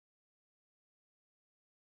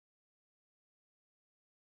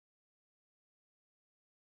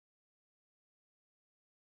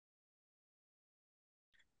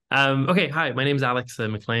Okay, hi, my name is Alex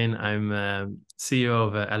McLean. I'm CEO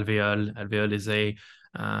of Alvéole. Alvéole is a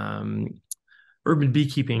um, urban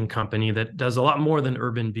beekeeping company that does a lot more than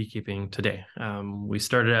urban beekeeping today. We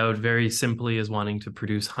started out very simply as wanting to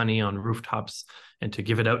produce honey on rooftops and to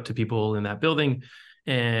give it out to people in that building,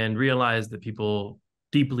 and realized that people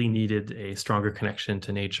deeply needed a stronger connection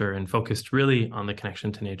to nature and focused really on the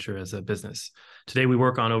connection to nature as a business. Today, we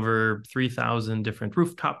work on over 3,000 different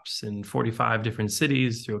rooftops in 45 different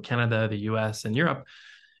cities throughout Canada, the US, and Europe.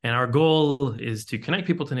 And our goal is to connect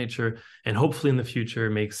people to nature and hopefully in the future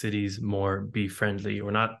make cities more bee friendly.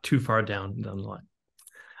 We're not too far down the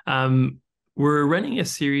line. We're running a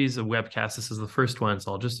series of webcasts. This is the first one,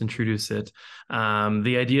 so I'll just introduce it.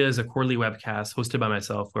 The idea is a quarterly webcast hosted by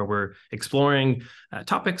myself where we're exploring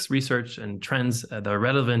topics, research, and trends that are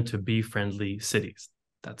relevant to bee-friendly cities.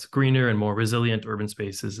 That's greener and more resilient urban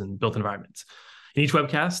spaces and built environments. In each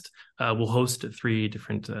webcast, we'll host three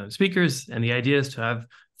different speakers, and the idea is to have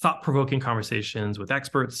thought-provoking conversations with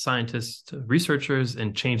experts, scientists, researchers,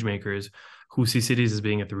 and change makers who see cities as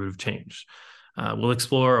being at the root of change. We'll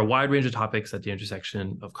explore a wide range of topics at the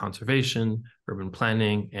intersection of conservation, urban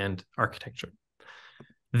planning, and architecture.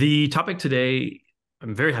 The topic today,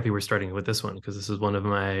 I'm very happy we're starting with this one because this is one of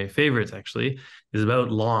my favorites actually, is about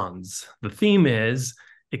lawns. The theme is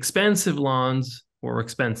expansive lawns or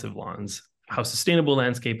expensive lawns, how sustainable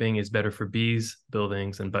landscaping is better for bees,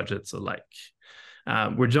 buildings, and budgets alike.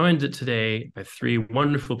 We're joined today by three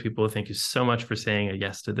wonderful people. Thank you so much for saying a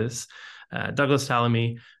yes to this. Douglas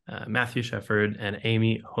Tallamy, Matthew Shefford, and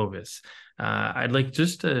Amy Hovis. I'd like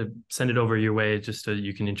just to send it over your way, just so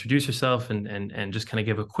you can introduce yourself and just kind of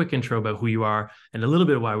give a quick intro about who you are and a little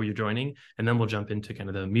bit of why you're joining, and then we'll jump into kind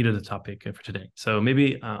of the meat of the topic for today. So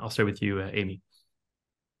maybe I'll start with you, Amy.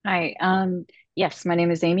 Hi. Yes, my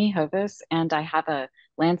name is Amy Hovis, and I have a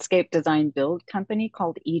landscape design build company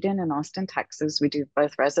called Eden in Austin, Texas. We do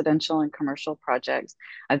both residential and commercial projects.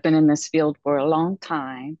 I've been in this field for a long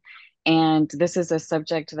time, and this is a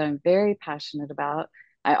subject that I'm very passionate about.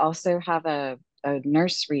 I also have a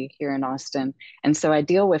nursery here in Austin, and so I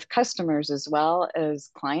deal with customers as well as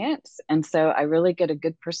clients. And so I really get a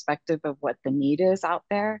good perspective of what the need is out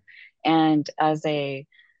there. And as a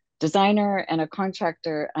designer and a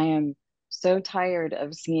contractor, I am so tired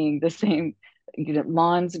of seeing the same,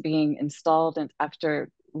 lawns being installed and after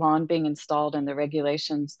lawn being installed and the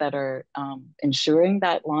regulations that are ensuring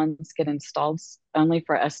that lawns get installed only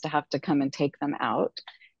for us to have to come and take them out.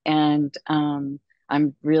 And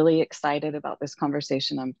I'm really excited about this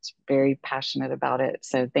conversation. I'm very passionate about it.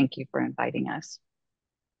 So thank you for inviting us.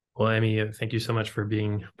 Well, Amy, thank you so much for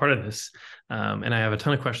being part of this. And I have a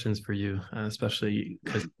ton of questions for you, especially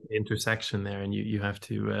because the intersection there, and you have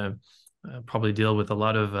to probably deal with a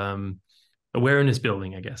lot of awareness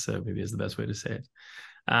building, I guess, maybe is the best way to say it.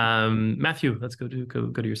 Matthew, let's go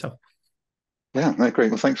to yourself. Yeah, no, great.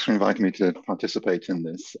 Well, thanks for inviting me to participate in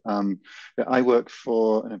this. I work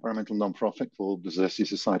for an environmental nonprofit called the Xerces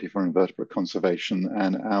Society for Invertebrate Conservation,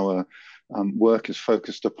 and our work is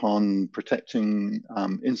focused upon protecting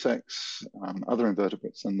insects, other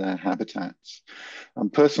invertebrates, and their habitats.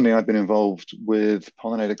 Personally, I've been involved with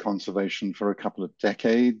pollinator conservation for a couple of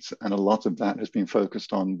decades, and a lot of that has been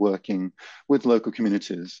focused on working with local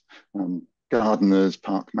communities, gardeners,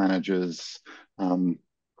 park managers,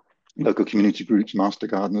 local community groups, master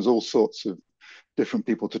gardeners, all sorts of different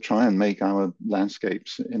people to try and make our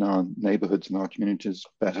landscapes in our neighborhoods and our communities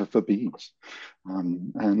better for bees.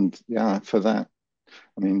 And yeah, for that,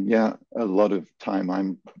 I mean, yeah, a lot of time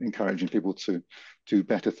I'm encouraging people to do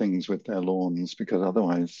better things with their lawns, because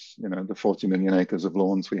otherwise, the 40 million acres of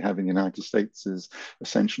lawns we have in the United States is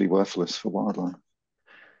essentially worthless for wildlife.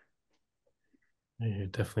 I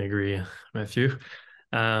definitely agree, Matthew.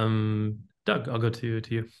 Doug, I'll go to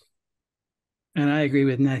you. And I agree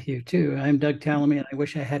with Matthew too. I'm Doug Tallamy, and I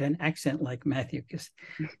wish I had an accent like Matthew, because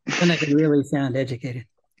then I could really sound educated.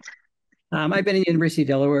 I've been at the University of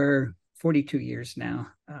Delaware 42 years now.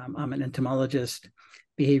 I'm an entomologist,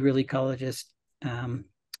 behavioral ecologist.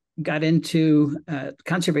 Got into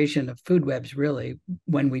conservation of food webs really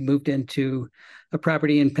when we moved into a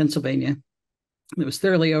property in Pennsylvania that was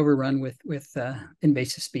thoroughly overrun with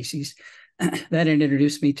invasive species. That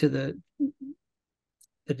introduced me to the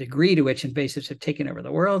degree to which invasives have taken over the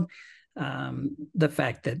world, the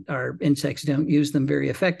fact that our insects don't use them very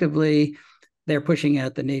effectively, they're pushing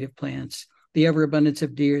out the native plants, the overabundance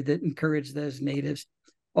of deer that encourage those natives,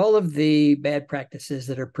 all of the bad practices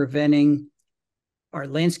that are preventing our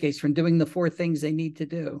landscapes from doing the four things they need to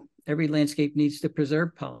do. Every landscape needs to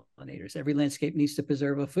preserve pollinators. Every landscape needs to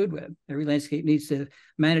preserve a food web. Every landscape needs to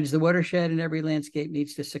manage the watershed, and every landscape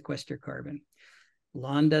needs to sequester carbon.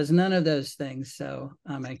 Lawn does none of those things. So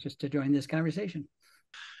I'm anxious to join this conversation.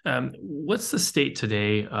 What's the state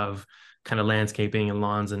today of kind of landscaping and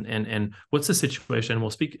lawns, and what's the situation?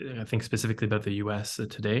 We'll speak, I think, specifically about the US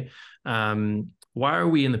today. Why are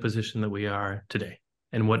we in the position that we are today?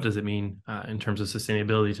 And what does it mean in terms of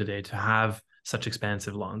sustainability today to have such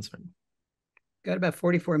expansive lawns? Got about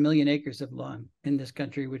 44 million acres of lawn in this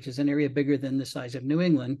country, which is an area bigger than the size of New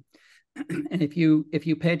England. And if you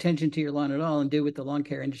pay attention to your lawn at all and do what the lawn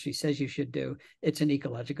care industry says you should do, it's an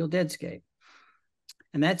ecological deadscape.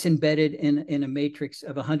 And that's embedded in a matrix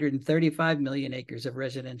of 135 million acres of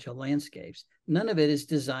residential landscapes. None of it is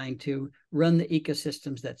designed to run the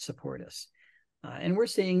ecosystems that support us. And we're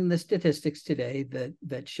seeing the statistics today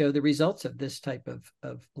that show the results of this type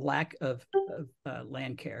of lack of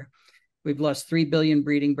land care. We've lost 3 billion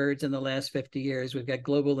breeding birds in the last 50 years. We've got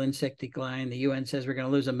global insect decline. The UN says we're going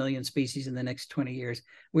to lose 1 million species in the next 20 years.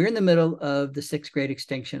 We're in the middle of the 6th great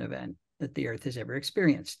extinction event that the Earth has ever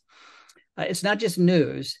experienced. It's not just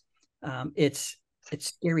news. It's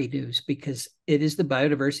scary news because it is the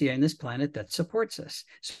biodiversity on this planet that supports us.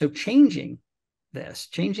 So changing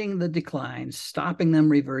the declines, stopping them,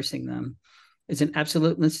 reversing them, is an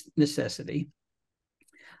absolute necessity.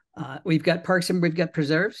 We've got parks and we've got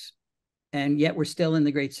preserves, and yet we're still in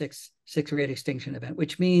the great sixth great extinction event,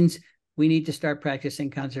 which means we need to start practicing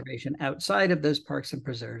conservation outside of those parks and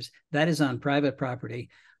preserves. That is on private property.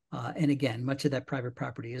 And again, much of that private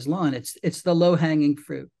property is lawn. It's the low-hanging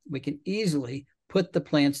fruit. We can easily put the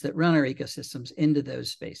plants that run our ecosystems into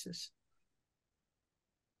those spaces.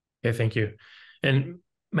 Okay, thank you. And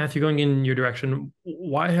Matthew, going in your direction,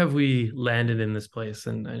 why have we landed in this place?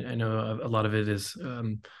 And I know a lot of it is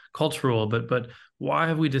cultural, but why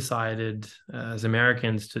have we decided as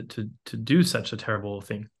Americans to do such a terrible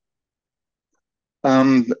thing?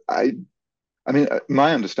 I mean,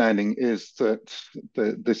 my understanding is that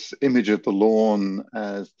this image of the lawn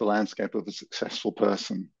as the landscape of a successful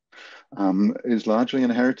person is largely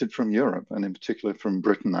inherited from Europe, and in particular from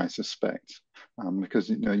Britain, I suspect. Because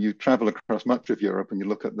you travel across much of Europe and you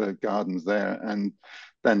look at the gardens there, and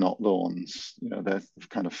they're not lawns. They're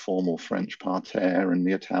kind of formal French parterre and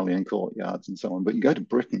the Italian courtyards and so on. But you go to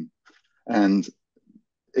Britain, and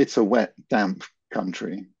it's a wet, damp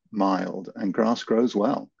country, mild, and grass grows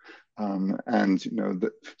well.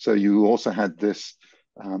 So you also had this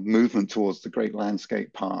movement towards the great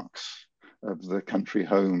landscape parks of the country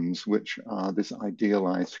homes, which are this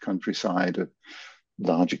idealized countryside of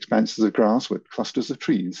large expanses of grass with clusters of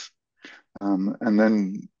trees. And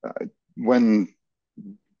then when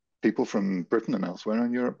people from Britain and elsewhere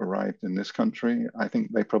in Europe arrived in this country, I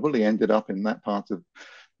think they probably ended up in that part of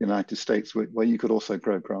the United States where you could also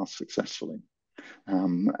grow grass successfully.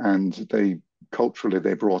 And culturally,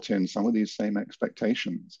 they brought in some of these same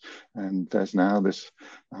expectations. And there's now this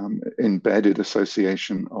embedded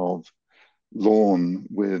association of lawn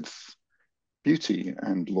with beauty,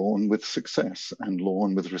 and lawn with success, and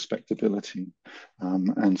lawn with respectability.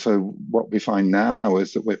 And so what we find now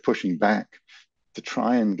is that we're pushing back to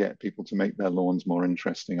try and get people to make their lawns more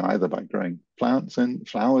interesting, either by growing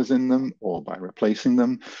flowers in them or by replacing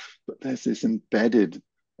them. But there's this embedded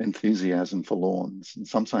enthusiasm for lawns, and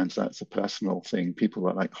sometimes that's a personal thing. People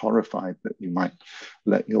are like horrified that you might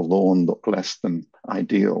let your lawn look less than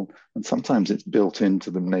ideal, and sometimes it's built into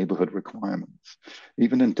the neighborhood requirements.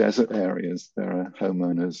 Even in desert areas, there are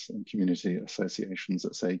homeowners and community associations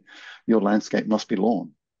that say your landscape must be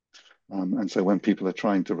lawn. And so when people are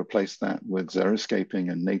trying to replace that with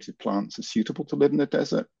xeriscaping and native plants are suitable to live in the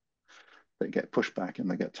desert, they get pushed back and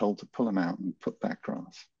they get told to pull them out and put back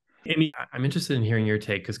grass. Amy, I'm interested in hearing your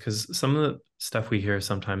take because some of the stuff we hear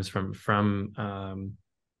sometimes from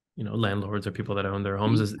landlords or people that own their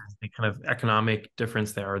homes is the kind of economic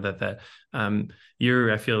difference there, that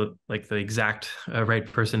you're, I feel like, the exact right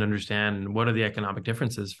person to understand what are the economic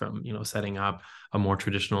differences from setting up a more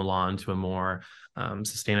traditional lawn to a more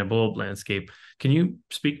sustainable landscape. Can you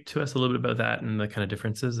speak to us a little bit about that and the kind of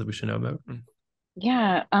differences that we should know about?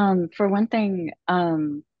 Yeah, for one thing,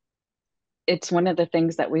 it's one of the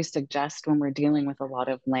things that we suggest when we're dealing with a lot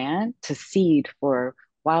of land to seed for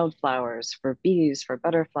wildflowers, for bees, for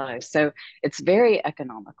butterflies. So it's very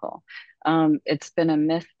economical. It's been a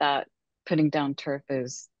myth that putting down turf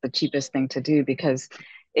is the cheapest thing to do, because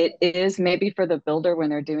it is maybe for the builder when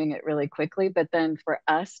they're doing it really quickly, but then for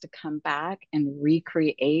us to come back and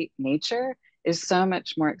recreate nature is so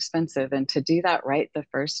much more expensive. And to do that right the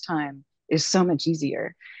first time is so much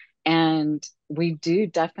easier. And we do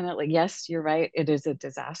definitely, yes, you're right, it is a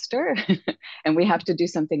disaster and we have to do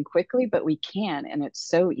something quickly, but we can, and it's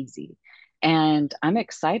so easy. And I'm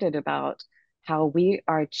excited about how we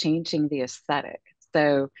are changing the aesthetic.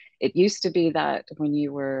 So it used to be that when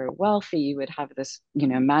you were wealthy, you would have this,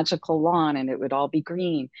 magical lawn and it would all be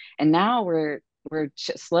green. And now we're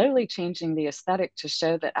slowly changing the aesthetic to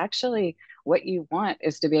show that actually what you want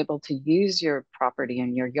is to be able to use your property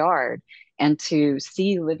and your yard and to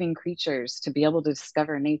see living creatures, to be able to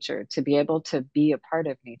discover nature, to be able to be a part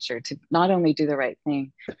of nature, to not only do the right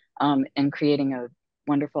thing in creating a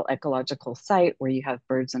wonderful ecological site where you have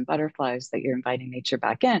birds and butterflies that you're inviting nature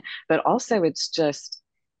back in, but also it's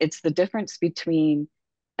the difference between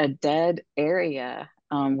a dead area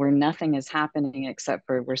where nothing is happening except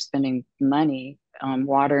for we're spending money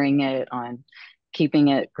watering it, on keeping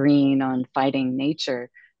it green, on fighting nature,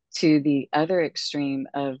 to the other extreme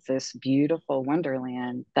of this beautiful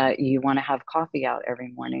wonderland that you want to have coffee out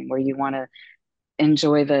every morning, where you want to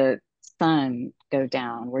enjoy the sun go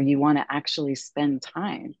down, where you want to actually spend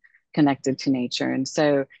time connected to nature. And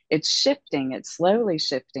so it's shifting, it's slowly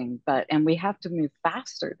shifting, and we have to move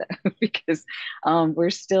faster though, because I'm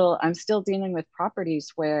still dealing with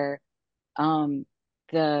properties where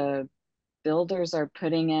the builders are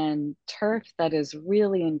putting in turf that is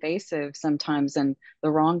really invasive sometimes, and the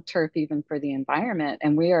wrong turf even for the environment.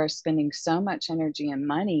 And we are spending so much energy and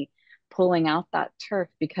money pulling out that turf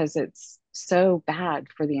because it's so bad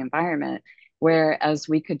for the environment. Whereas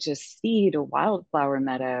we could just seed a wildflower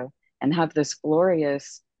meadow and have this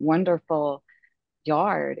glorious, wonderful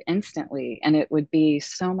yard instantly. And it would be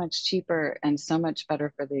so much cheaper and so much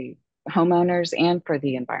better for the homeowners and for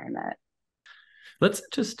the environment. Let's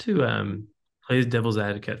just to play devil's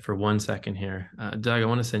advocate for 1 second here. Doug, I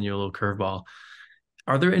want to send you a little curveball.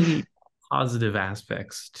 Are there any positive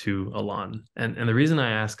aspects to a lawn? And the reason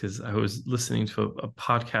I ask is I was listening to a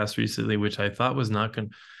podcast recently, which I thought was not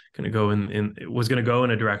going to go was going to go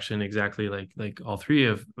in a direction exactly like all three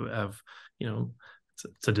of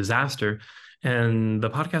it's a disaster. And the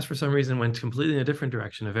podcast for some reason went completely in a different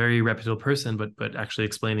direction, a very reputable person, but actually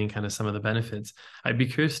explaining kind of some of the benefits. I'd be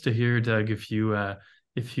curious to hear, Doug, if you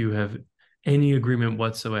have any agreement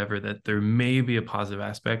whatsoever that there may be a positive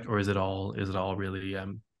aspect, or is it all really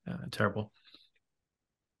terrible?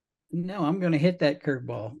 No, I'm going to hit that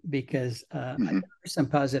curveball because there are some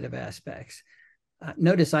positive aspects.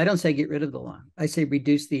 Notice I don't say get rid of the lawn. I say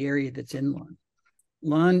reduce the area that's in lawn.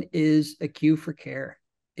 Lawn is a cue for care.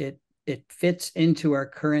 It fits into our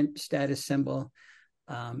current status symbol.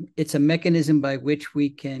 It's a mechanism by which we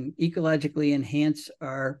can ecologically enhance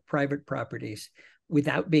our private properties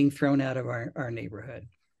without being thrown out of our neighborhood.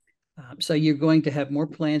 So you're going to have more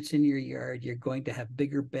plants in your yard. You're going to have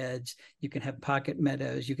bigger beds. You can have pocket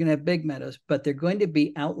meadows. You can have big meadows, but they're going to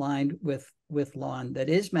be outlined with lawn that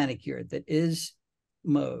is manicured, that is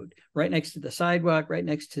mowed, right next to the sidewalk, right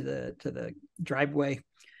next to the driveway.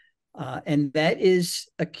 And that is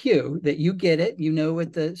a cue that you get it. You know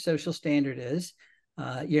what the social standard is.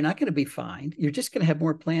 You're not going to be fined. You're just going to have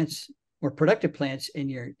more plants, more productive plants in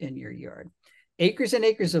your yard. Acres and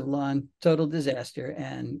acres of lawn, total disaster,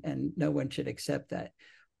 and no one should accept that.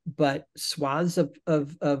 But swaths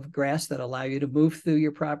of grass that allow you to move through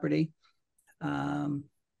your property.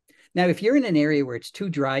 Now, if you're in an area where it's too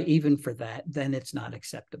dry, even for that, then it's not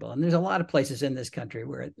acceptable. And there's a lot of places in this country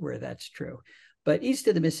where that's true. But east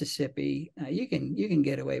of the Mississippi, you can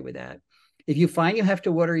get away with that. If you find you have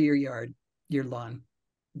to water your yard, your lawn,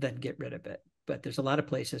 then get rid of it. But there's a lot of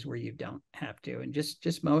places where you don't have to, and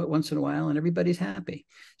just mow it once in a while and everybody's happy.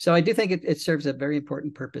 So I do think it serves a very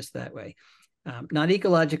important purpose that way. Not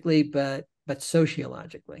ecologically, but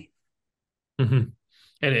sociologically. Mm-hmm.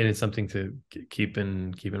 And it's something to keep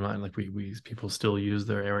in mind. Like we people still use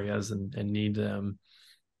their areas and need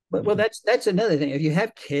well, that's another thing. If you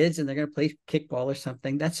have kids and they're going to play kickball or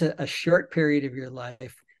something, that's a short period of your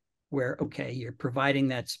life where, okay, you're providing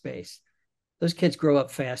that space. Those kids grow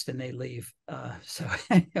up fast and they leave. So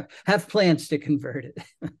have plans to convert it.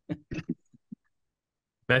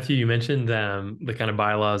 Matthew, you mentioned the kind of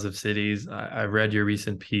bylaws of cities. I read your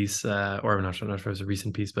recent piece, or I'm not sure if it was a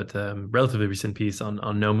recent piece, but relatively recent piece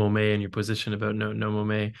on no mow may and your position about no mow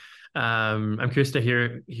may. I'm curious to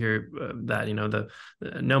hear that,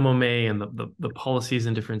 the no mow may and the policies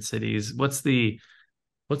in different cities. What's the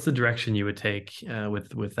direction you would take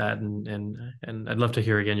with that, and I'd love to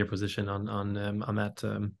hear again your position on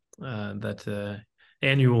that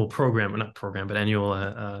annual program, or not program, but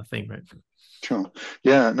annual thing, right? Sure.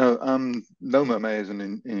 Yeah. No. No mow may is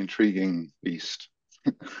an intriguing beast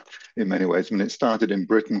in many ways. I mean, it started in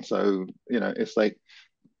Britain, so it's like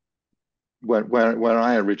where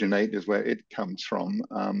I originate is where it comes from.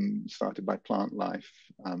 Started by Plant Life,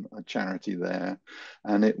 a charity there,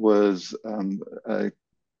 and it was a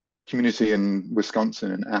community in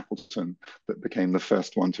Wisconsin, in Appleton, that became the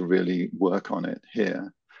first one to really work on it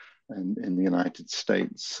here in the United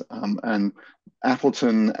States. And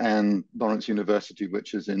Appleton and Lawrence University,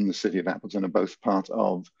 which is in the city of Appleton, are both part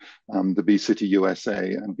of the Bee City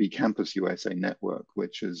USA and Bee Campus USA network,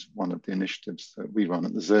 which is one of the initiatives that we run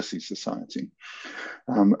at the Xerces Society.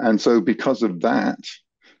 And so because of that,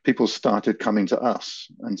 people started coming to us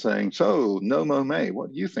and saying, so Nomo May,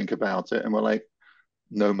 what do you think about it? And we're like,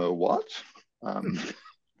 Nomo what?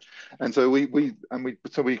 And so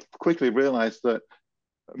we quickly realized that,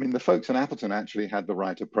 I mean, the folks in Appleton actually had the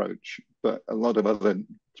right approach, but a lot of other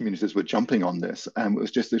communities were jumping on this, and it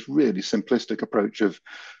was just this really simplistic approach of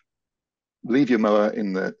leave your mower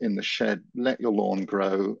in the shed, let your lawn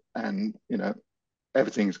grow, and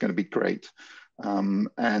everything's going to be great. And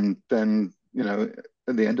then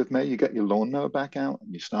at the end of May, you get your lawnmower back out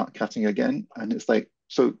and you start cutting again, and it's like,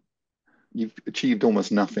 so you've achieved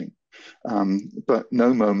almost nothing. But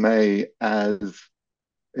Nomo May as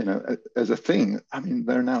a thing, I mean,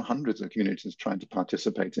 there are now hundreds of communities trying to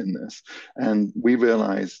participate in this. And we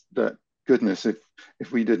realized that, goodness,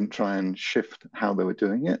 if we didn't try and shift how they were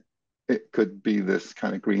doing it, it could be this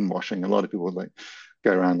kind of greenwashing. A lot of people would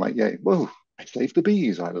go around like, yeah, whoa, I saved the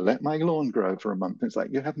bees. I let my lawn grow for a month. It's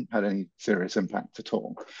like, you haven't had any serious impact at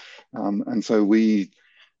all. And so we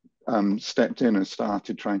stepped in and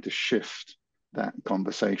started trying to shift that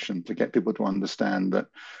conversation to get people to understand that,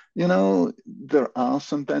 there are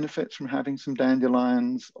some benefits from having some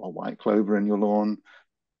dandelions or white clover in your lawn,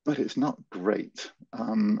 but it's not great.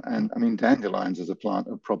 And I mean, dandelions as a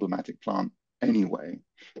problematic plant anyway.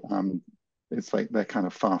 It's like they're kind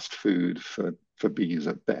of fast food for bees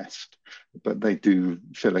at best, but they do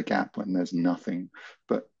fill a gap when there's nothing.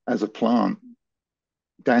 But as a plant,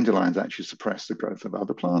 dandelions actually suppress the growth of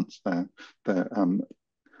other plants. They're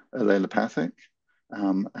allelopathic,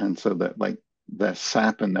 and so that their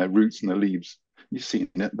sap and their roots and the leaves, you've seen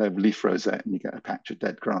it, their leaf rosette, and you get a patch of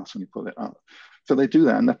dead grass when you pull it up. So they do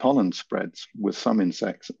that, and their pollen spreads with some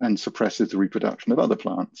insects and suppresses the reproduction of other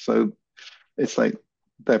plants. So it's like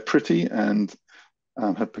they're pretty and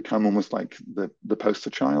have become almost like the poster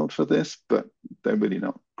child for this, but they're really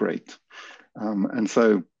not great. And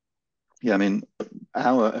so, yeah, I mean,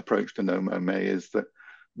 our approach to Nomo May is that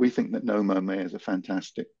we think that Nomo May is a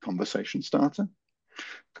fantastic conversation starter,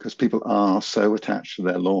 because people are so attached to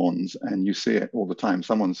their lawns, and you see it all the time.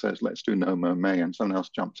 Someone says, let's do Nomo May, and someone else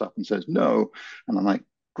jumps up and says, no. And I'm like,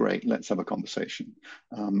 great, let's have a conversation.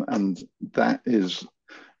 And that is,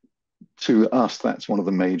 to us, that's one of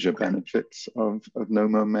the major benefits of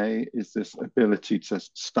Nomo May, is this ability to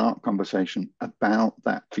start conversation about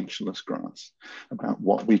that featureless grass, about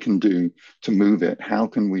what we can do to move it. How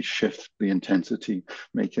can we shift the intensity,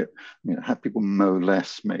 make it, have people mow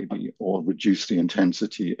less maybe, or reduce the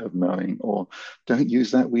intensity of mowing, or don't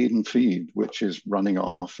use that weed and feed, which is running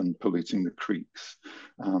off and polluting the creeks.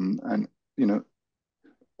 And,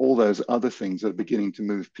 all those other things are beginning to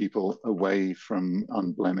move people away from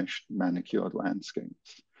unblemished, manicured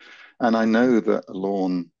landscapes. And I know that a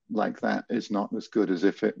lawn like that is not as good as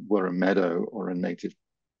if it were a meadow or a native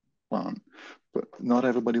plant, but not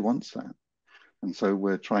everybody wants that. And so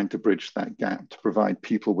we're trying to bridge that gap to provide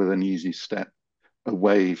people with an easy step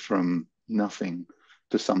away from nothing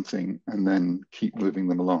to something, and then keep moving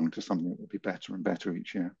them along to something that will be better and better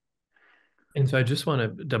each year. And so I just want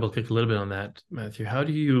to double click a little bit on that, Matthew. How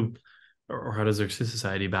do you, or how does our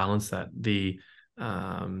society balance that? The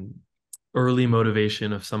early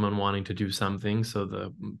motivation of someone wanting to do something, so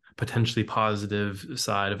the potentially positive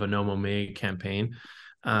side of a Nomo May campaign.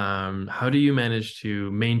 How do you manage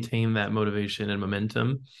to maintain that motivation and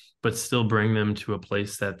momentum, but still bring them to a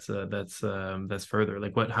place that's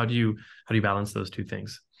further? How do you balance those two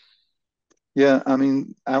things? Yeah, I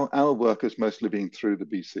mean, our work has mostly been through the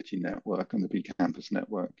Bee City network and the Bee Campus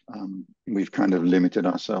network. We've kind of limited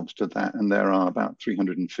ourselves to that, and there are about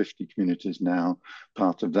 350 communities now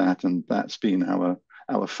part of that, and that's been our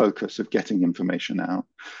focus of getting information out.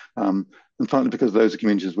 And partly because those are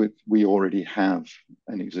communities we already have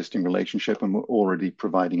an existing relationship, and we're already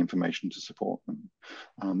providing information to support them.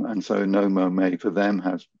 And so Nomo May for them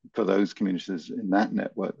for those communities in that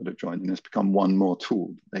network that have joined, has become one more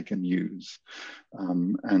tool they can use.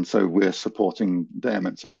 And so we're supporting them.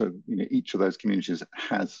 And so each of those communities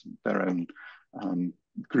has their own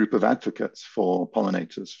group of advocates for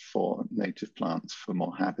pollinators, for native plants, for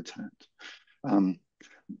more habitat.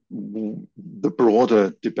 The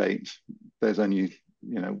broader debate, there's only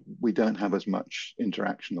we don't have as much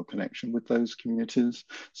interaction or connection with those communities.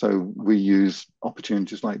 So we use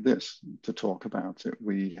opportunities like this to talk about it.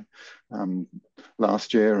 We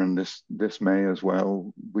last year and this May as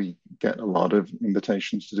well, we get a lot of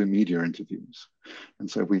invitations to do media interviews, and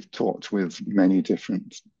so we've talked with many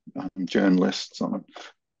different journalists on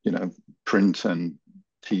print and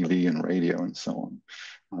TV and radio and so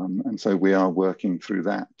on. And so we are working through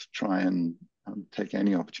that to try and take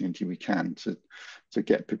any opportunity we can to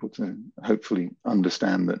get people to hopefully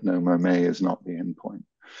understand that no mow may is not the end point.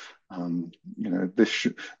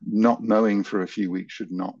 Not mowing for a few weeks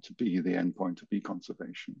should not be the end point of bee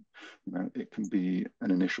conservation. It can be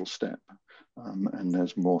an initial step, and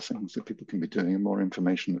there's more things that people can be doing and more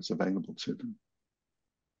information that's available to them.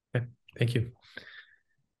 Okay, thank you.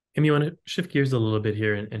 Amy, you want to shift gears a little bit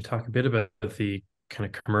here and talk a bit about the kind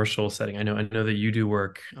of commercial setting? I know that you do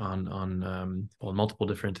work on multiple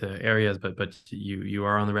different areas, but you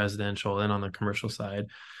are on the residential and on the commercial side.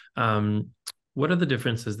 What are the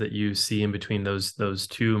differences that you see in between those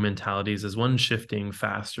two mentalities? Is one shifting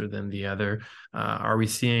faster than the other? Are we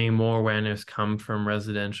seeing more awareness come from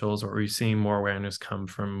residentials, or are we seeing more awareness come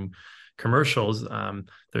from commercials?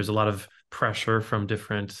 There's a lot of pressure from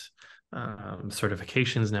different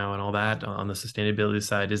certifications now and all that on the sustainability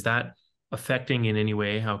side. Is that affecting in any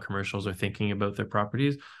way how commercials are thinking about their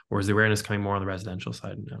properties, or is the awareness coming more on the residential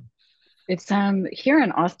side now? It's here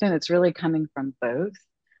in Austin, it's really coming from both.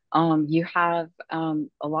 You have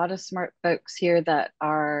a lot of smart folks here that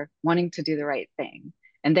are wanting to do the right thing,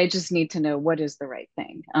 and they just need to know what is the right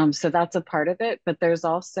thing. So that's a part of it, but there's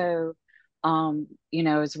also,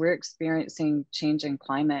 as we're experiencing changing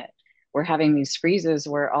climate, we're having these freezes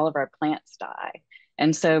where all of our plants die.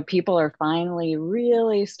 And so people are finally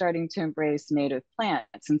really starting to embrace native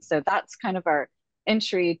plants. And so that's kind of our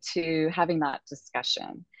entry to having that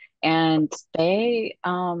discussion. And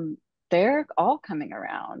they're all coming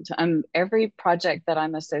around. Every project that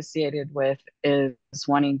I'm associated with is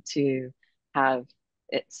wanting to have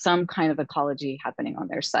some kind of ecology happening on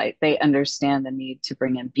their site. They understand the need to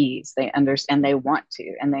bring in bees. They understand, they want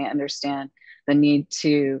to, and they understand the need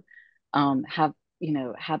to have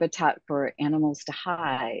habitat for animals to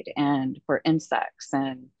hide and for insects,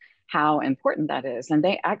 and how important that is. And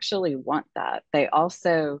they actually want that. They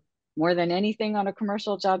also, more than anything on a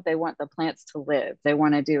commercial job, they want the plants to live. They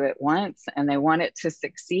want to do it once and they want it to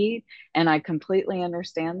succeed. And I completely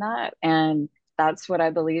understand that. And that's what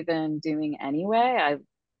I believe in doing anyway. I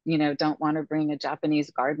don't want to bring a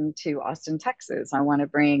Japanese garden to Austin, Texas. I want to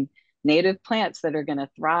bring native plants that are going to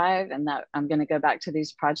thrive, and that I'm going to go back to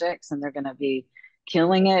these projects and they're going to be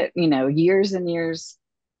killing it, years and years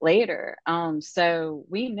later. So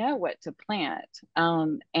we know what to plant.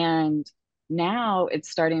 And now it's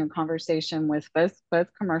starting a conversation with both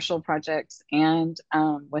commercial projects and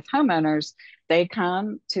with homeowners. They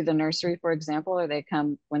come to the nursery, for example, or they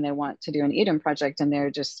come when they want to do an Eden project, and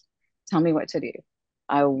they're just, tell me what to do.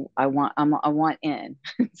 I want in.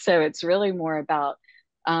 So it's really more about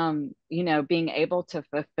being able to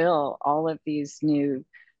fulfill all of these new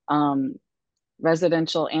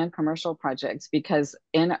residential and commercial projects, because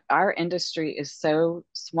in our industry is so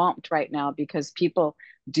swamped right now, because people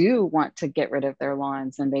do want to get rid of their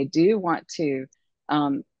lawns and they do want to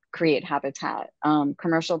create habitat,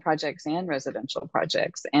 commercial projects and residential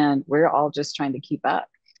projects, and we're all just trying to keep up.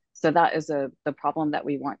 So that is the problem that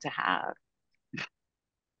we want to have.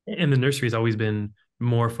 And the nursery has always been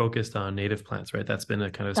more focused on native plants, right? That's been a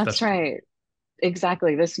kind of That's right.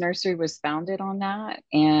 Exactly. This nursery was founded on that,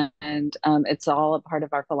 and it's all a part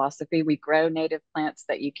of our philosophy. We grow native plants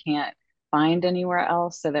that you can't find anywhere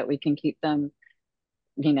else, so that we can keep them,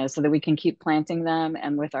 so that we can keep planting them.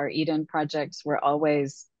 And with our Eden projects, we're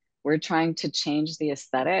trying to change the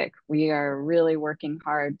aesthetic. We are really working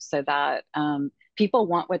hard so that people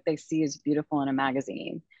want what they see is beautiful in a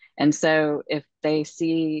magazine. And so if they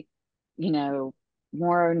see,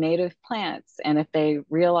 more native plants, and if they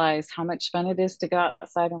realize how much fun it is to go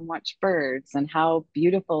outside and watch birds, and how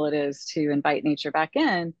beautiful it is to invite nature back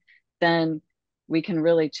in, then we can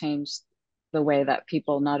really change the way that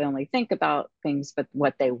people not only think about things, but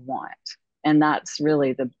what they want. And that's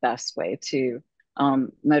really the best way to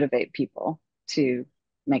motivate people to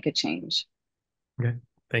make a change. Okay,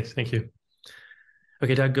 thanks. Thank you.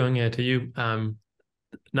 Okay, Doug, going to you.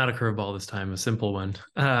 Not a curveball this time, a simple one.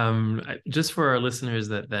 Just for our listeners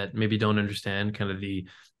that maybe don't understand kind of the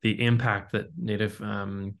impact that native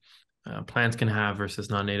plants can have versus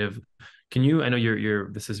non-native, can you? I know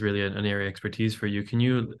this is really an area of expertise for you. Can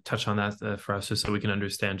you touch on that for us, just so we can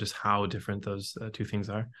understand just how different those two things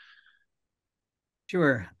are?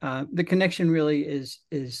 Sure. The connection really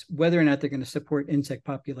is whether or not they're going to support insect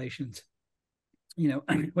populations. You know,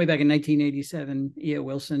 way back in 1987, E.O.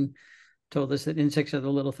 Wilson told us that insects are the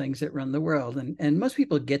little things that run the world. And most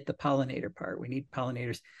people get the pollinator part. We need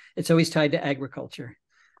pollinators. It's always tied to agriculture.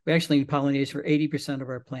 We actually need pollinators for 80% of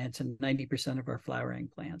our plants and 90% of our flowering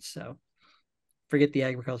plants. So forget the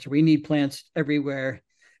agriculture. We need plants everywhere,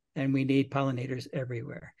 and we need pollinators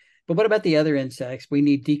everywhere. But what about the other insects? We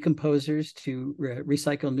need decomposers to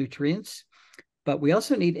recycle nutrients, but we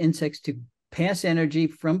also need insects to pass energy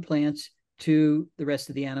from plants to the rest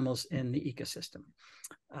of the animals in the ecosystem.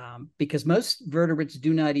 Because most vertebrates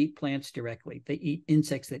do not eat plants directly. They eat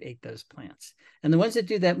insects that ate those plants. And the ones that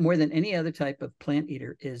do that more than any other type of plant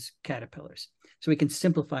eater is caterpillars. So we can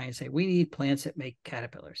simplify and say, we need plants that make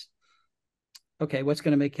caterpillars. Okay, what's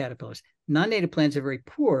going to make caterpillars? Non-native plants are very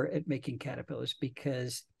poor at making caterpillars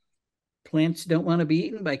because plants don't want to be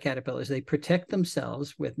eaten by caterpillars. They protect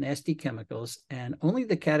themselves with nasty chemicals, and only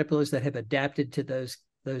the caterpillars that have adapted to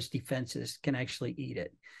those defenses can actually eat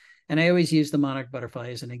it. And I always use the monarch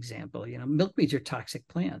butterfly as an example. You know, milkweeds are toxic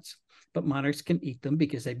plants, but monarchs can eat them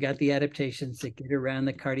because they've got the adaptations that get around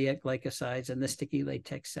the cardiac glycosides and the sticky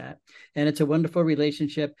latex sap. And it's a wonderful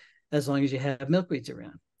relationship as long as you have milkweeds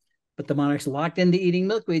around. But the monarch's locked into eating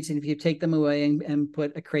milkweeds, and if you take them away and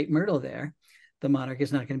put a crepe myrtle there, the monarch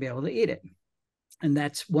is not going to be able to eat it. And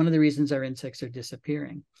that's one of the reasons our insects are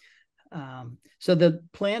disappearing. So the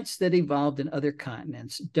plants that evolved in other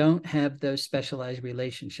continents don't have those specialized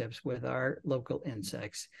relationships with our local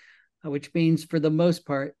insects, which means for the most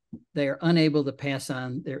part, they are unable to pass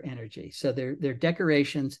on their energy. So they're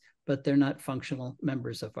decorations, but they're not functional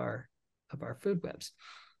members of our food webs.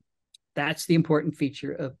 That's the important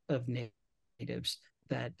feature of natives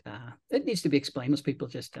that it needs to be explained. Most people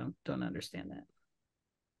just don't understand that.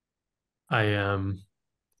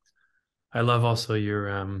 I love also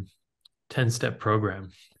your 10-step program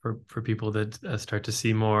for people that start to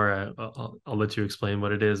see more. I'll let you explain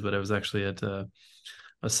what it is, but I was actually at a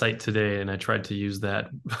site today and I tried to use that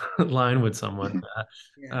line with someone.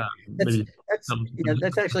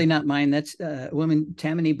 That's actually not mine. That's a woman,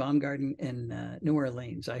 Tammany Baumgarten in New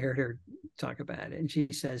Orleans. I heard her talk about it, and she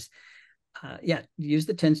says, use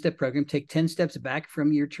the 10-step program, take 10 steps back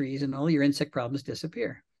from your trees and all your insect problems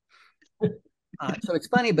disappear. So it's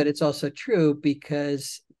funny, but it's also true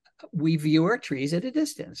because we view our trees at a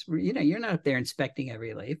distance. You know, you're not there inspecting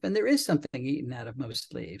every leaf, and there is something eaten out of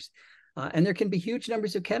most leaves. And there can be huge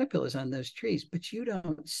numbers of caterpillars on those trees, but you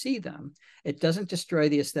don't see them. It doesn't destroy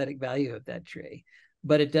the aesthetic value of that tree,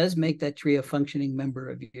 but it does make that tree a functioning member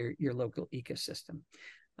of your local ecosystem.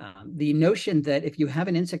 The notion that if you have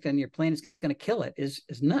an insect on your plant, it's going to kill it is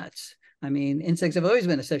nuts. I mean, insects have always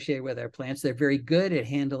been associated with our plants. They're very good at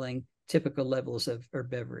handling typical levels of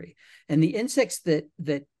herbivory. And the insects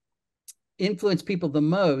that influence people the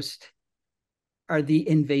most are the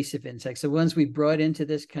invasive insects, the ones we brought into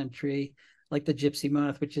this country, like the gypsy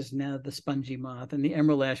moth, which is now the spongy moth, and the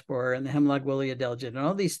emerald ash borer, and the hemlock woolly adelgid, and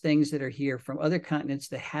all these things that are here from other continents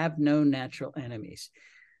that have no natural enemies.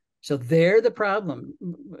 So they're the problem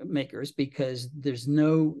makers because there's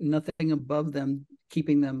nothing above them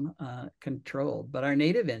keeping them controlled. But our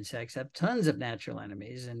native insects have tons of natural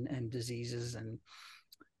enemies and diseases, and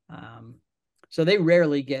so they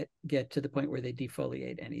rarely get to the point where they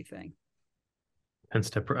defoliate anything.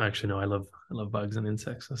 10-step. Actually, no, I love bugs and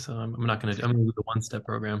insects, so I'm not going to. I'm going to do the 1-step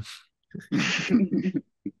program.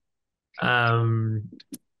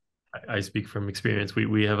 I speak from experience.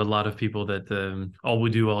 We have a lot of people that all we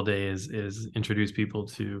do all day is introduce people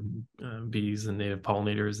to bees and native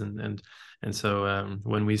pollinators, and so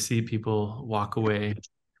when we see people walk away,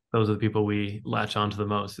 those are the people we latch onto the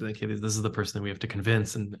most. Like, hey, this is the person that we have to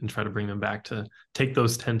convince and try to bring them back to take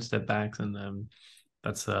those 10-step backs, and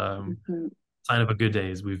that's sign of a good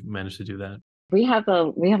day is we've managed to do that. We have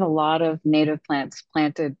a lot of native plants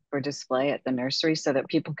planted for display at the nursery so that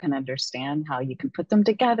people can understand how you can put them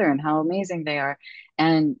together and how amazing they are.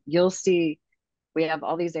 And you'll see we have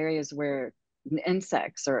all these areas where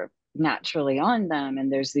insects are naturally on them,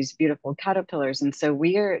 and there's these beautiful caterpillars. And so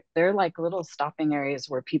they're like little stopping areas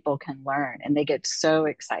where people can learn, and they get so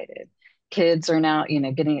excited. Kids are now,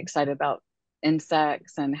 getting excited about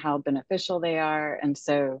insects and how beneficial they are. And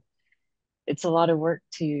so it's a lot of work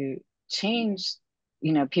to change,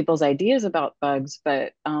 people's ideas about bugs,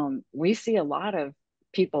 but we see a lot of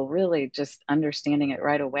people really just understanding it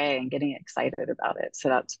right away and getting excited about it. So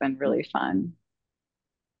that's been really fun.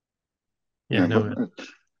 Yeah, no,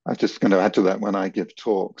 I was just going to add to that. When I give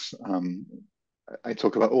talks, I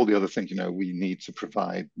talk about all the other things, we need to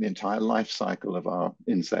provide the entire life cycle of our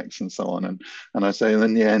insects and so on. And I say,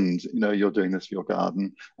 in the end, you're doing this for your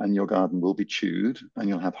garden, and your garden will be chewed, and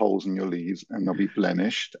you'll have holes in your leaves, and they'll be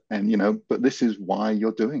blemished. And, but this is why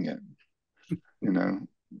you're doing it,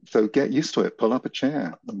 So get used to it, pull up a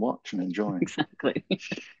chair and watch and enjoy. Exactly.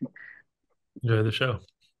 Enjoy the show.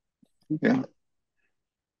 Yeah.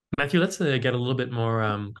 Matthew, let's get a little bit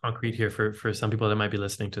more concrete here for some people that might be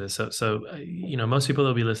listening to this. So most people that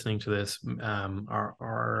will be listening to this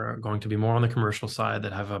are going to be more on the commercial side,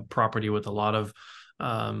 that have a property with a lot of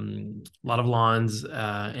lawns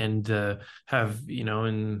and have,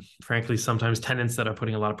 and frankly, sometimes tenants that are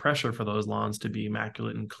putting a lot of pressure for those lawns to be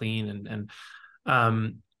immaculate and clean.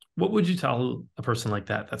 And what would you tell a person like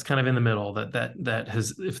that, that's kind of in the middle, that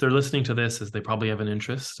has, if they're listening to this, is they probably have an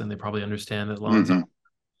interest and they probably understand that lawns are,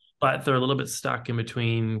 but they're a little bit stuck in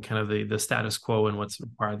between kind of the status quo and what's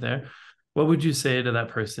required there. What would you say to that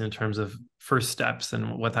person in terms of first steps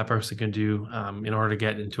and what that person can do in order to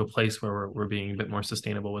get into a place where we're being a bit more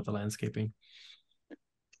sustainable with the landscaping?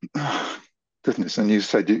 Goodness, and you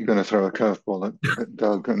said you're going to throw a curveball at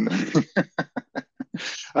Doug.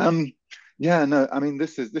 And yeah, no, I mean,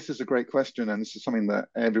 this is a great question, and this is something that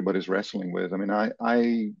everybody's wrestling with. I mean,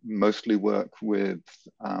 I mostly work with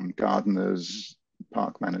gardeners,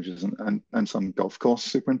 park managers, and some golf course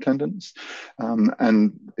superintendents.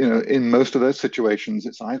 And in most of those situations,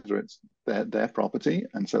 it's either it's their property,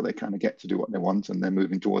 and so they kind of get to do what they want and they're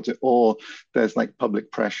moving towards it, or there's like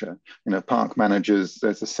public pressure. Park managers,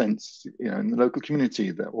 there's a sense, in the local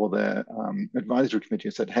community or their advisory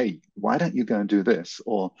committee said, hey, why don't you go and do this?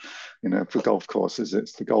 Or, for golf courses,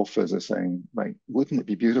 it's the golfers are saying, like, wouldn't it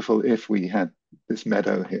be beautiful if we had this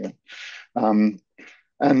meadow here?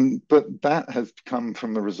 But that has come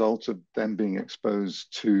from the result of them being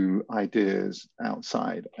exposed to ideas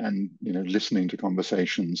outside and listening to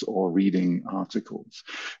conversations or reading articles.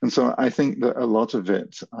 And so I think that a lot of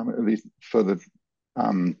it, at least for the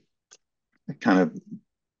kind of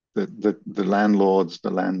the landlords,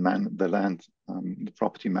 the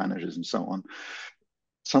property managers, and so on,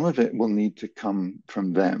 some of it will need to come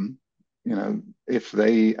from them. If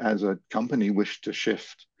they, as a company, wish to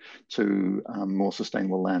shift to more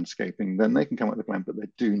sustainable landscaping, then they can come up with a plan, but they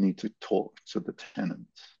do need to talk to the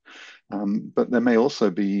tenants. But there may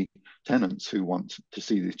also be tenants who want to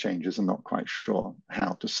see these changes and not quite sure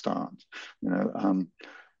how to start.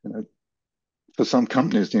 For some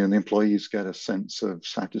companies, the employees get a sense of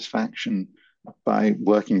satisfaction by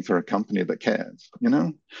working for a company that cares,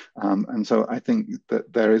 and so I think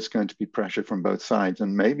that there is going to be pressure from both sides,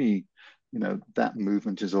 and maybe that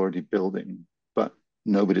movement is already building, but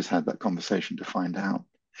nobody's had that conversation to find out.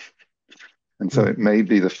 And so it may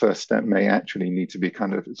be the first step may actually need to be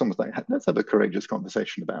kind of, it's almost like, let's have a courageous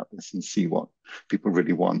conversation about this and see what people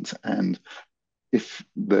really want. And if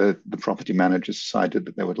the property manager decided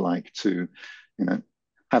that they would like to,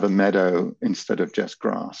 have a meadow instead of just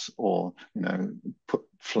grass, or, put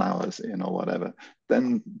flowers in or whatever,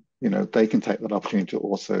 then, they can take that opportunity to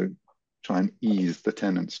also try and ease the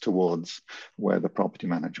tenants towards where the property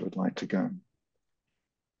manager would like to go.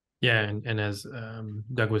 Yeah, and as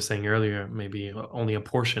Doug was saying earlier, maybe only a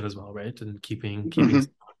portion as well, right? And keeping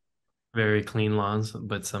very clean lawns,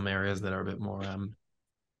 but some areas that are a bit more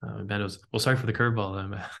meadows. Well, sorry for the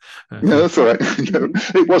curveball. No, that's all right.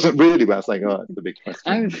 It wasn't really, but I was like, oh, it's a big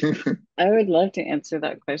question. I would love to answer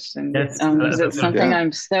that question, yes, because it's something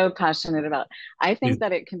I'm so passionate about. I think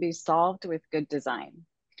that it can be solved with good design.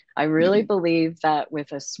 I really believe that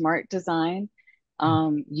with a smart design,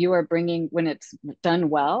 you are bringing, when it's done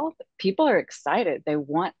well, people are excited. They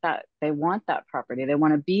want that property. They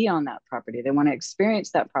want to be on that property. They want to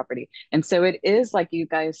experience that property. And so it is, like you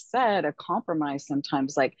guys said, a compromise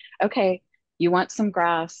sometimes, like, okay, you want some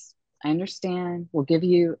grass. I understand. We'll give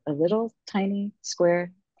you a little tiny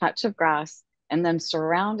square patch of grass. And then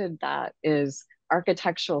surrounded that is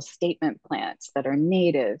architectural statement plants that are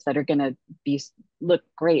native, that are going to look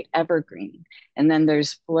great, evergreen. And then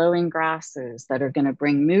there's flowing grasses that are going to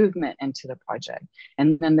bring movement into the project.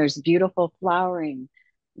 And then there's beautiful flowering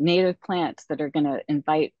native plants that are going to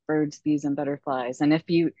invite birds, bees, and butterflies. And if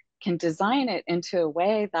you can design it into a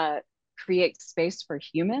way that creates space for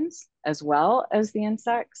humans as well as the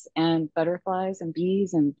insects and butterflies and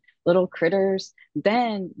bees and little critters,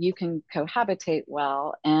 then you can cohabitate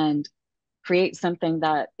well and create something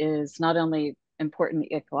that is not only important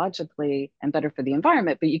ecologically and better for the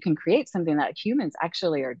environment, but you can create something that humans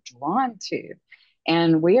actually are drawn to.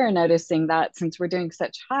 And we are noticing that since we're doing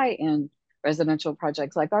such high-end residential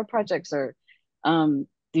projects, like our projects are,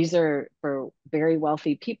 these are for very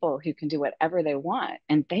wealthy people who can do whatever they want,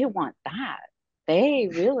 and they want that. they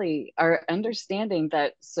really are understanding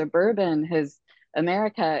that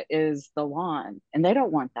America is the lawn, and they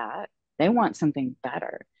don't want that. They want something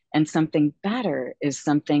better. And something better is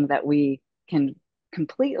something that we can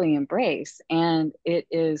completely embrace. And it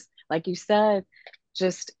is, like you said,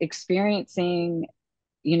 just experiencing,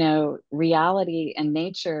 reality and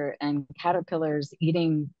nature and caterpillars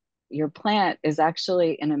eating your plant is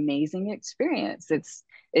actually an amazing experience.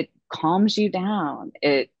 It calms you down.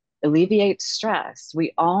 It alleviates stress.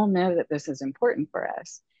 We all know that this is important for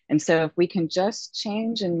us. And so if we can just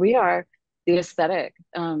change, and we are the aesthetic,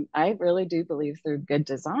 I really do believe through good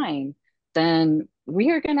design, then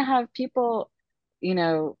we are going to have people,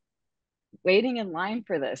 waiting in line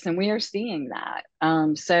for this, and we are seeing that.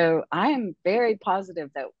 So I am very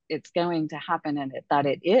positive that it's going to happen, and that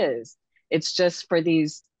it is. It's just for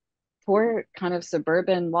these poor kind of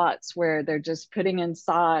suburban lots where they're just putting in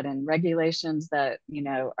sod and regulations that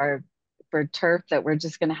are for turf that we're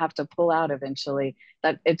just going to have to pull out eventually.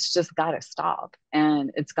 That it's just got to stop,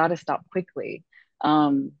 and it's got to stop quickly.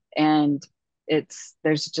 And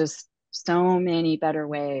there's just so many better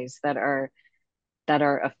ways that are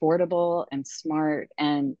affordable and smart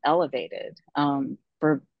and elevated.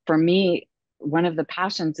 For me, one of the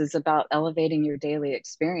passions is about elevating your daily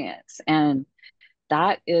experience, and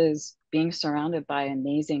that is being surrounded by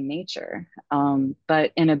amazing nature,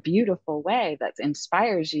 but in a beautiful way that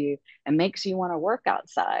inspires you and makes you want to work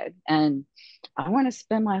outside. And I want to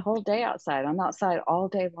spend my whole day outside. I'm outside all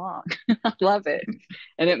day long. I love it,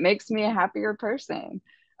 and it makes me a happier person.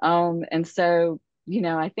 And so,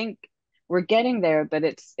 I think we're getting there, but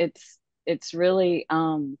it's really,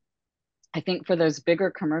 I think for those bigger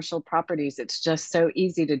commercial properties, it's just so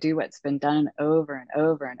easy to do what's been done over and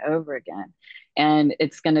over and over again. And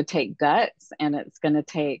it's going to take guts, and it's going to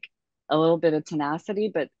take a little bit of tenacity,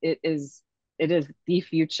 but it is the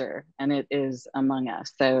future, and it is among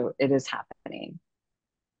us. So it is happening.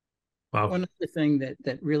 Wow. One other thing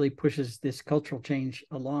that really pushes this cultural change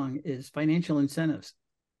along is financial incentives.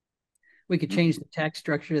 We could change the tax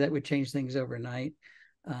structure that would change things overnight.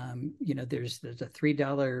 There's a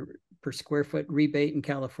 $3 per square foot rebate in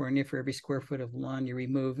California for every square foot of lawn you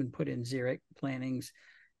remove and put in xeric plantings.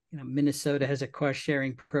 Minnesota has a cost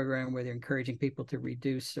sharing program where they're encouraging people to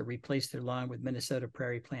reduce or replace their lawn with Minnesota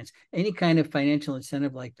prairie plants. Any kind of financial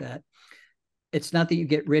incentive like that. It's not that you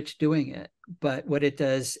get rich doing it, but what it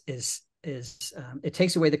does is it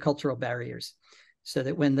takes away the cultural barriers. So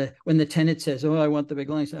that when the tenant says, "Oh, I want the big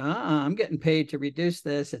lawn," you say, "I'm getting paid to reduce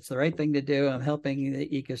this. It's the right thing to do. I'm helping the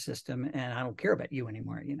ecosystem, and I don't care about you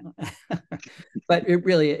anymore." But it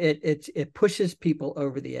really it pushes people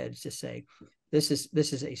over the edge to say, "This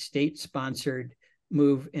is a state-sponsored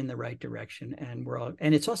move in the right direction," and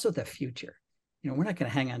it's also the future. We're not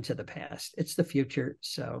going to hang on to the past. It's the future.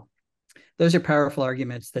 So those are powerful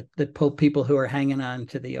arguments that pull people who are hanging on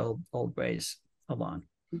to the old ways along.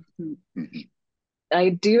 Mm-hmm. I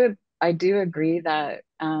do agree that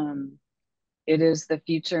it is the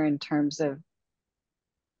future in terms of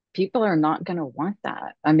people are not going to want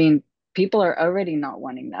that. I mean, people are already not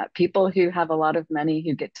wanting that. People who have a lot of money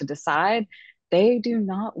who get to decide, they do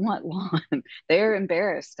not want lawn. They're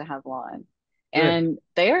embarrassed to have lawn. Good. And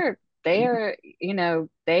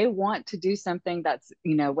they want to do something that's,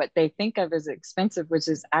 what they think of as expensive, which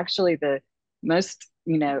is actually the most,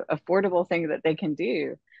 affordable thing that they can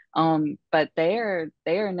do. But they are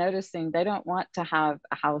noticing they don't want to have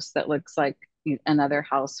a house that looks like another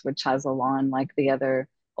house which has a lawn like the other,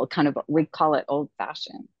 kind of, we call it old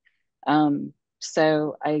fashioned.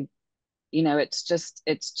 So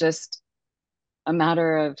it's just a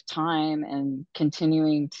matter of time and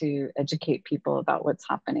continuing to educate people about what's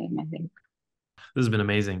happening, I think. This has been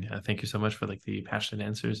amazing. Thank you so much for the passionate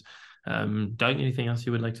answers. Doug, anything else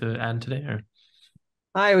you would like to add today? Or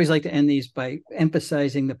I always like to end these by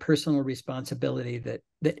emphasizing the personal responsibility that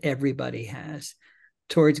everybody has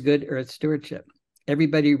towards good earth stewardship.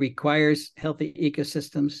 Everybody requires healthy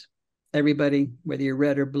ecosystems. Everybody, whether you're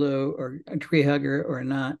red or blue or a tree hugger or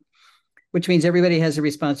not, which means everybody has a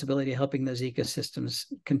responsibility of helping those ecosystems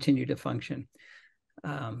continue to function.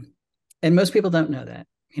 And most people don't know that.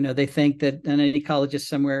 They think that an ecologist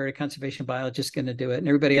somewhere, a conservation biologist is going to do it, and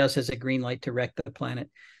everybody else has a green light to wreck the planet.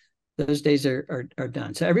 Those days are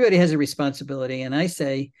done. So everybody has a responsibility. And I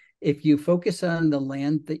say, if you focus on the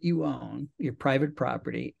land that you own, your private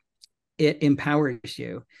property, it empowers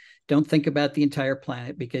you. Don't think about the entire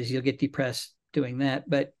planet, because you'll get depressed doing that.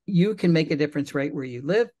 But you can make a difference right where you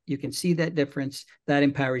live. You can see that difference. That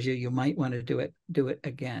empowers you. You might want to do it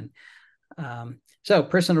again. So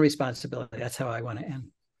personal responsibility, that's how I want to end.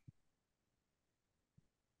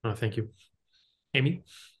 Oh, thank you. Amy?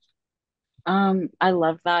 I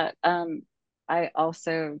love that. I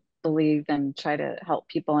also believe and try to help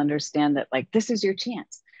people understand that, like, this is your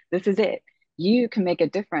chance. This is it. You can make a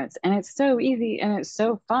difference. And it's so easy and it's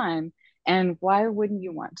so fun. And why wouldn't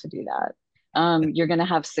you want to do that? You're going to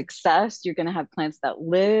have success. You're going to have plants that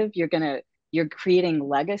live. You're creating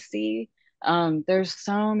legacy. There's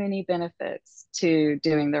so many benefits to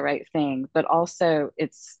doing the right thing, but also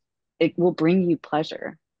it will bring you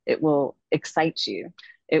pleasure. It will excite you.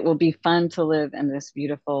 It will be fun to live in this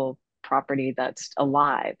beautiful property that's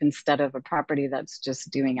alive instead of a property that's just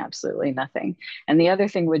doing absolutely nothing. And the other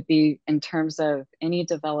thing would be, in terms of any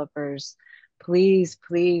developers, please,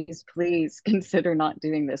 please, please consider not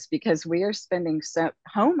doing this, because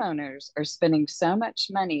homeowners are spending so much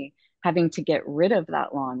money having to get rid of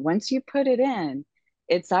that lawn. Once you put it in,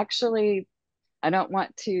 it's actually, I don't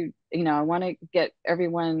want to, I want to get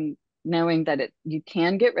everyone knowing that you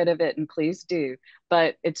can get rid of it, and please do,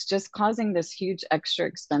 but it's just causing this huge extra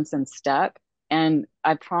expense and step. And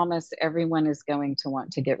I promise everyone is going to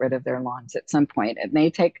want to get rid of their lawns at some point. It may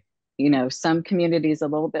take, some communities a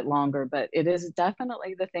little bit longer, but it is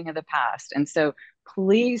definitely the thing of the past. And so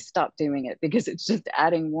please stop doing it, because it's just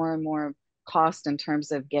adding more and more cost in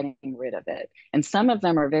terms of getting rid of it. And some of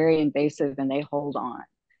them are very invasive and they hold on,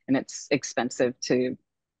 and it's expensive to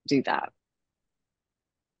do that.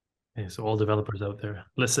 Okay, so all developers out there,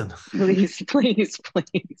 listen. Please, please,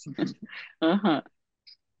 please.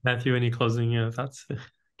 Matthew, any closing thoughts?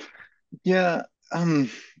 Yeah,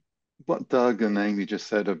 what Doug and Amy just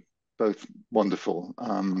said are both wonderful.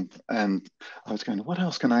 And I was going, what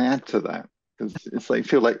else can I add to that? Because it's like, I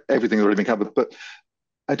feel like everything's already been covered. But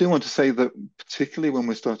I do want to say that, particularly when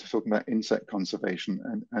we started talking about insect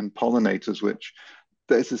conservation and pollinators, which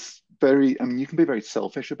there's this you can be very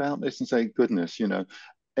selfish about this and say, goodness,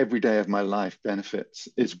 every day of my life benefits,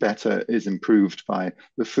 is better, is improved by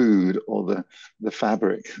the food or the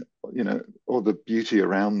fabric, or the beauty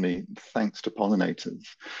around me, thanks to pollinators.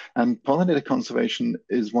 And pollinator conservation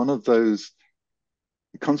is one of those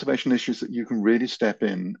conservation issues that you can really step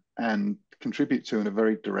in and contribute to in a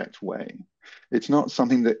very direct way. It's not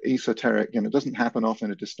something that esoteric, it doesn't happen off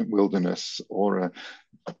in a distant wilderness or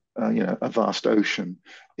a vast ocean.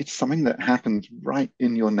 It's something that happens right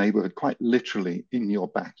in your neighborhood, quite literally in your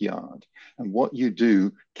backyard. And what you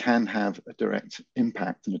do can have a direct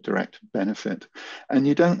impact and a direct benefit. And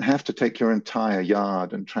you don't have to take your entire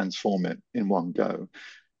yard and transform it in one go.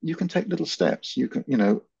 You can take little steps. You can,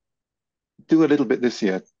 do a little bit this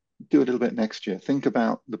year, do a little bit next year. Think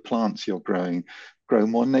about the plants you're growing. Grow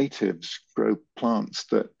more natives, grow plants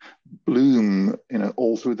that bloom,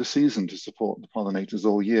 all through the season to support the pollinators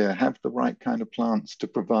all year. Have the right kind of plants to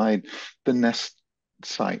provide the nest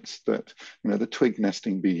sites that, the twig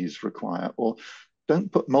nesting bees require. Or don't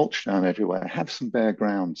put mulch down everywhere. Have some bare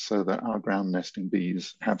ground so that our ground nesting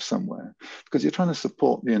bees have somewhere, because you're trying to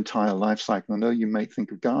support the entire life cycle. I know you may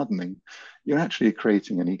think of gardening, you're actually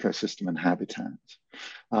creating an ecosystem and habitat.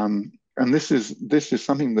 And this is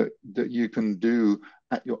something that you can do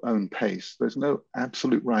at your own pace. There's no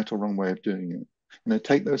absolute right or wrong way of doing it.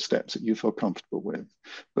 Take those steps that you feel comfortable with,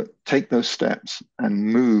 but take those steps and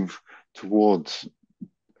move towards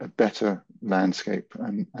a better landscape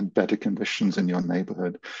and better conditions in your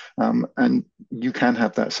neighborhood. And you can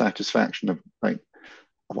have that satisfaction of like,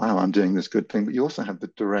 wow, I'm doing this good thing, but you also have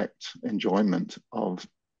the direct enjoyment of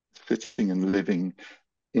sitting and living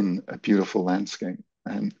in a beautiful landscape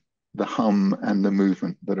and the hum and the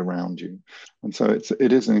movement that are around you. And so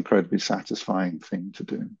it is an incredibly satisfying thing to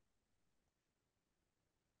do.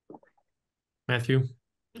 Matthew,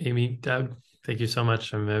 Amy, Doug, thank you so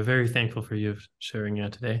much. I'm very thankful for you sharing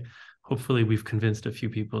today. Hopefully we've convinced a few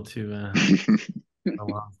people to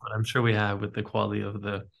along, but I'm sure we have with the quality of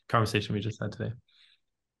the conversation we just had today.